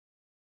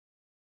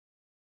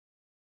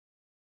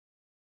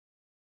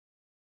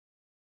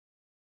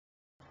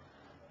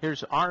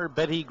Here's Our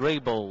Betty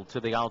Graybull to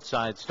the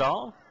outside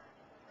stall.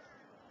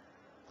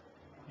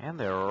 And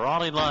they're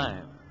all in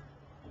line.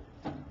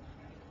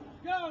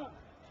 Go!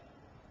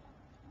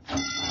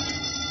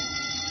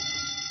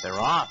 They're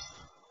off.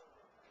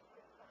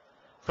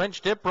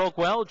 French Dip broke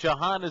well.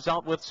 Jahan is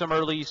out with some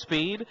early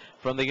speed.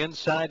 From the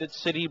inside, it's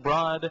City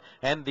Broad,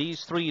 and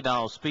these three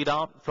now speed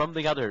out from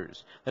the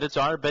others. And it's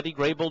Our Betty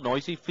Graybull,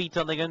 Noisy Feet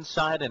on the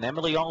inside, and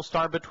Emily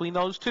All-Star between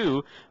those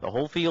two. The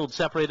whole field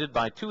separated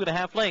by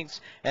 2.5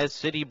 lengths as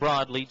City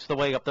Broad leads the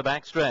way up the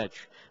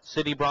backstretch.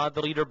 City Broad,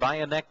 the leader by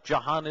a neck.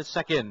 Jahan is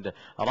second.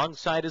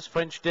 Alongside is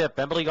French Dip,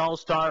 Emily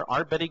All-Star,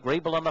 Our Betty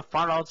Graybull on the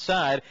far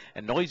outside,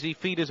 and Noisy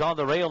Feet is on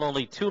the rail,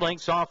 only 2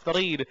 lengths off the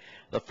lead.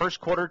 The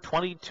first quarter,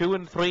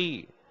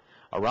 22-3.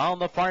 Around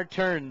the far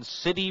turn,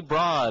 City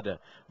Broad.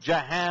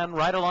 Jahan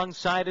right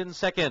alongside in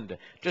second.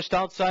 Just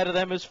outside of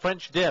them is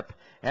French Dip.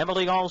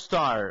 Emily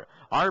All-Star.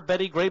 Our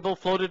Betty Graybull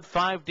floated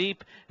 5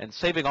 deep, and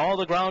saving all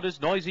the ground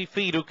is Noisy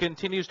Feet, who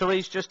continues to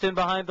race just in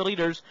behind the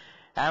leaders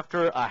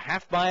after a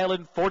half mile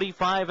in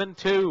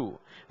 45-2.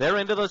 They're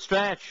into the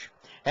stretch.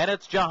 And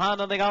it's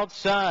Jahan on the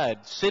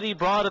outside. City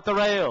Broad at the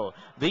rail.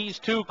 These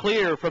two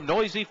clear from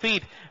Noisy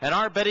Feet and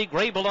Our Betty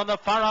Graybull on the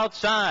far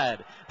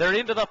outside. They're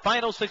into the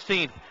final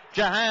 16th.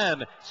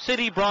 Jahan,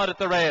 City Broad at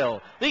the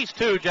rail. These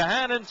two,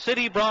 Jahan and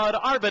City Broad,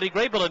 Our Betty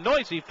Graybull and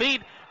Noisy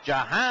Feet.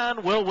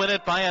 Jahan will win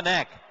it by a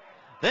neck.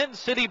 Then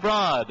City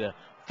Broad,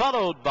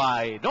 followed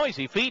by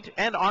Noisy Feet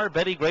and Our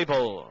Betty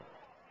Graybull.